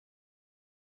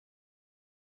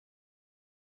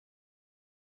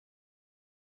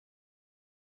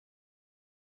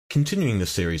Continuing the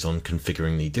series on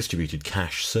configuring the distributed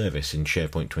cache service in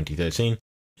SharePoint 2013,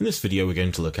 in this video we're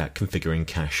going to look at configuring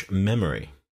cache memory.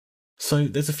 So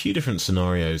there's a few different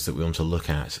scenarios that we want to look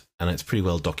at, and it's pretty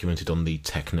well documented on the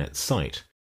TechNet site.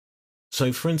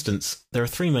 So for instance, there are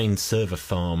three main server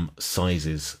farm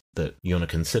sizes that you want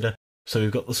to consider. So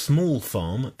we've got the small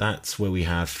farm, that's where we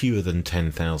have fewer than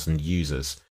 10,000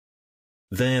 users.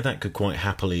 There, that could quite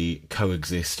happily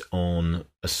coexist on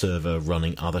a server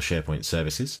running other SharePoint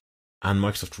services, and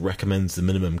Microsoft recommends the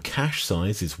minimum cache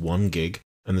size is 1 gig,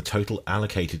 and the total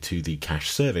allocated to the cache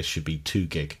service should be 2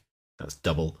 gig. That's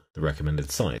double the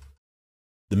recommended size.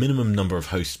 The minimum number of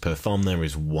hosts per farm there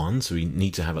is 1, so we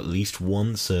need to have at least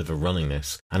one server running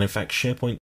this, and in fact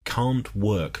SharePoint can't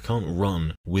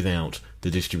run without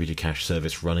the distributed cache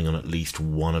service running on at least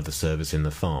one of the servers in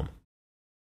the farm.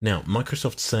 Now,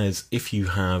 Microsoft says if you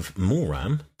have more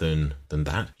RAM than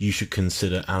that, you should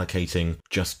consider allocating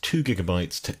just 2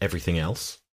 gigabytes to everything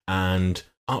else and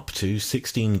up to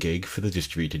 16 gig for the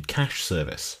distributed cache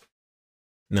service.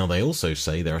 Now, they also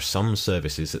say there are some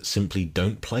services that simply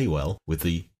don't play well with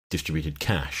the distributed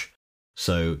cache.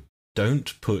 So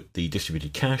don't put the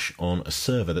distributed cache on a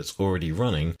server that's already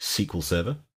running SQL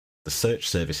Server, the search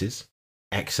services,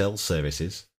 Excel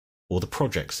services, or the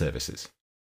project services.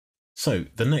 So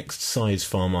the next size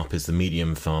farm up is the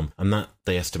medium farm, and that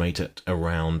they estimate at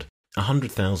around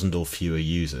 100,000 or fewer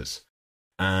users.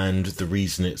 And the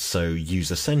reason it's so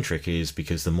user-centric is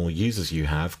because the more users you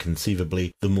have,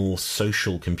 conceivably, the more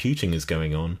social computing is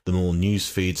going on, the more news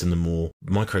feeds and the more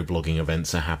microblogging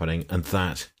events are happening, and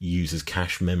that uses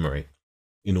cache memory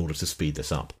in order to speed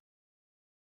this up.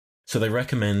 So they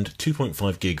recommend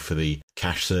 2.5 gig for the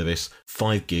cache service,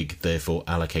 5 gig therefore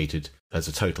allocated as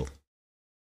a total.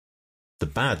 The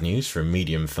bad news for a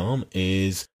medium farm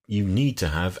is you need to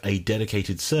have a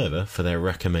dedicated server for their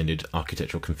recommended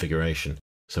architectural configuration,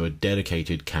 so a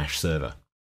dedicated cache server.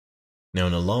 Now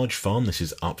in a large farm, this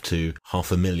is up to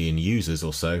 500,000 users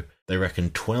or so, they reckon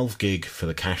 12 gig for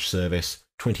the cache service,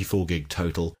 24 gig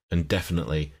total, and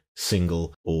definitely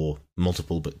single or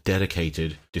multiple but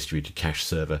dedicated distributed cache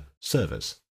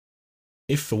servers.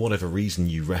 If for whatever reason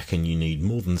you reckon you need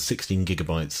more than 16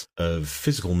 gigabytes of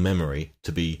physical memory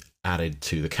to be added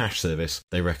to the cache service,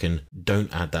 they reckon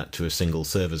don't add that to a single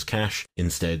server's cache,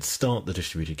 instead start the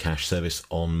distributed cache service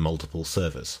on multiple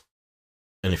servers.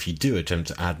 And if you do attempt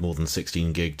to add more than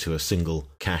 16 gig to a single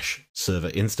cache server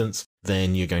instance,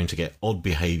 then you're going to get odd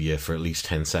behavior for at least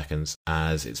 10 seconds,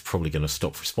 as it's probably going to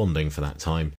stop responding for that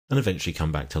time and eventually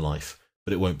come back to life,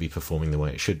 but it won't be performing the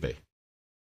way it should be.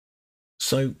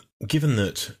 So, given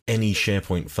that any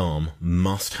SharePoint farm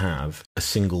must have a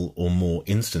single or more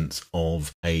instance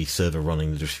of a server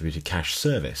running the distributed cache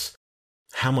service,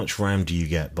 how much RAM do you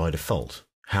get by default?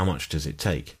 How much does it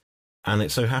take? And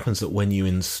it so happens that when you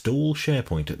install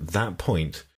SharePoint at that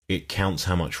point, it counts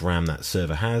how much RAM that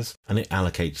server has and it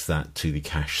allocates that to the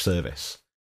cache service.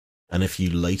 And if you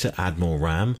later add more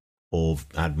RAM or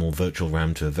add more virtual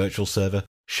RAM to a virtual server,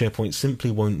 SharePoint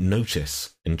simply won't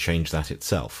notice and change that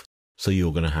itself. So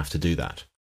you're going to have to do that.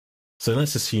 So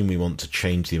let's assume we want to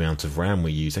change the amount of RAM we're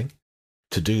using.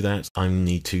 To do that, I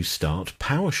need to start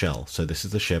PowerShell. So this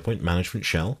is the SharePoint management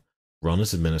shell, run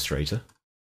as administrator.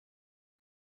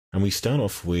 And we start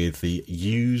off with the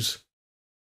use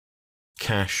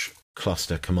cache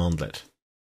cluster commandlet.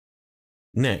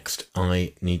 Next,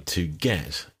 I need to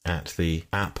get at the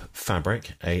app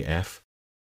fabric, AF,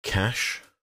 cache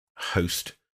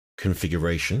host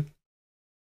configuration.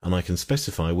 And I can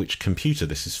specify which computer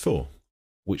this is for,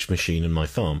 which machine in my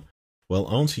farm. Well,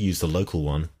 I want to use the local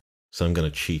one, so I'm going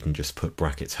to cheat and just put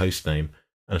brackets hostname,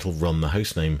 and it'll run the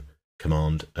hostname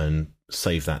command and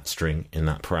save that string in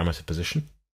that parameter position.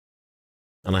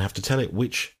 And I have to tell it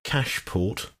which cache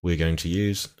port we're going to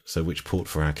use, so which port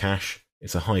for our cache.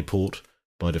 It's a high port,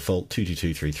 by default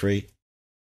 22233,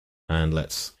 and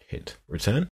let's hit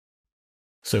return.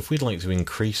 So if we'd like to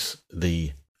increase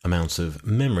the amount of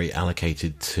memory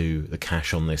allocated to the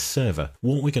cache on this server,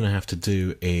 what we're going to have to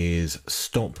do is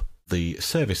stop the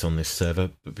service on this server,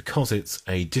 but because it's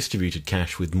a distributed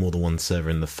cache with more than one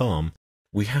server in the farm,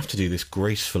 we have to do this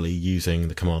gracefully using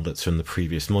the commandlets from the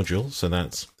previous module. So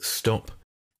that's stop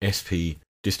sp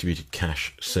distributed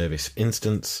cache service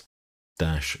instance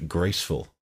 -graceful.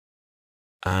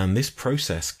 And this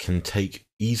process can take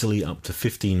easily up to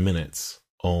 15 minutes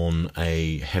on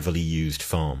a heavily used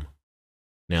farm.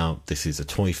 Now, this is a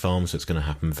toy farm, so it's going to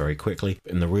happen very quickly.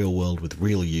 But in the real world, with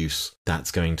real use,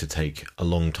 that's going to take a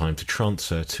long time to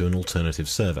transfer to an alternative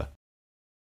server.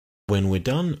 When we're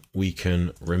done, we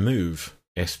can remove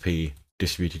sp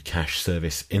distributed cache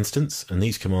service instance, and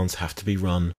these commands have to be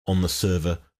run on the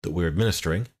server that we're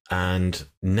administering And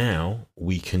now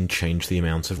we can change the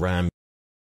amount of RAM.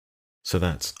 So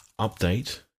that's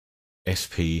update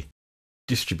SP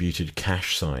distributed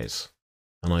cache size.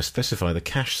 And I specify the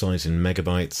cache size in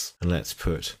megabytes, and let's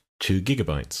put 2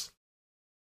 gigabytes.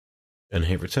 And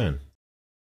hit return.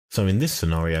 So in this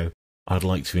scenario, I'd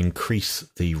like to increase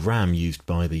the RAM used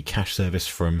by the cache service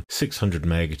from 600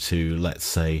 meg to, let's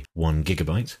say, 1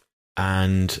 gigabyte.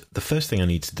 And the first thing I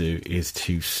need to do is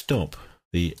to stop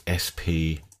the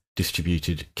SP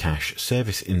distributed cache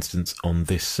service instance on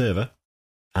this server.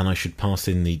 And I should pass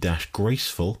in the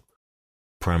 -graceful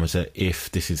parameter if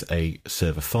this is a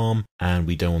server farm and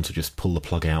we don't want to just pull the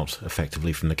plug out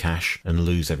effectively from the cache and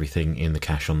lose everything in the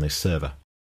cache on this server.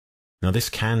 Now this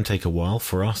can take a while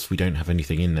for us. We don't have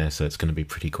anything in there, so it's going to be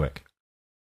pretty quick.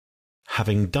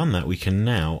 Having done that, we can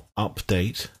now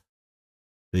update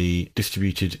the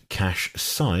distributed cache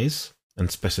size and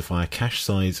specify a cache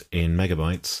size in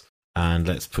megabytes. And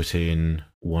let's put in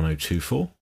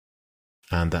 1024.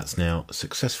 And that's now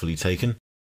successfully taken.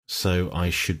 So I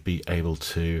should be able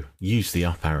to use the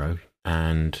up arrow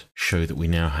and show that we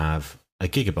now have 1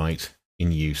 gigabyte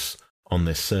in use on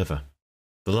this server.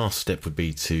 The last step would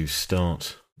be to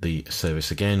start the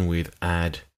service again with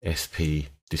add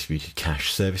SP distributed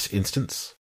cache service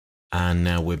instance. And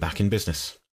now we're back in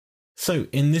business. So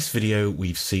in this video,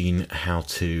 we've seen how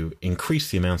to increase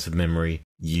the amount of memory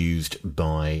used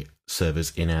by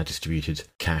servers in our distributed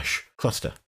cache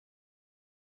cluster.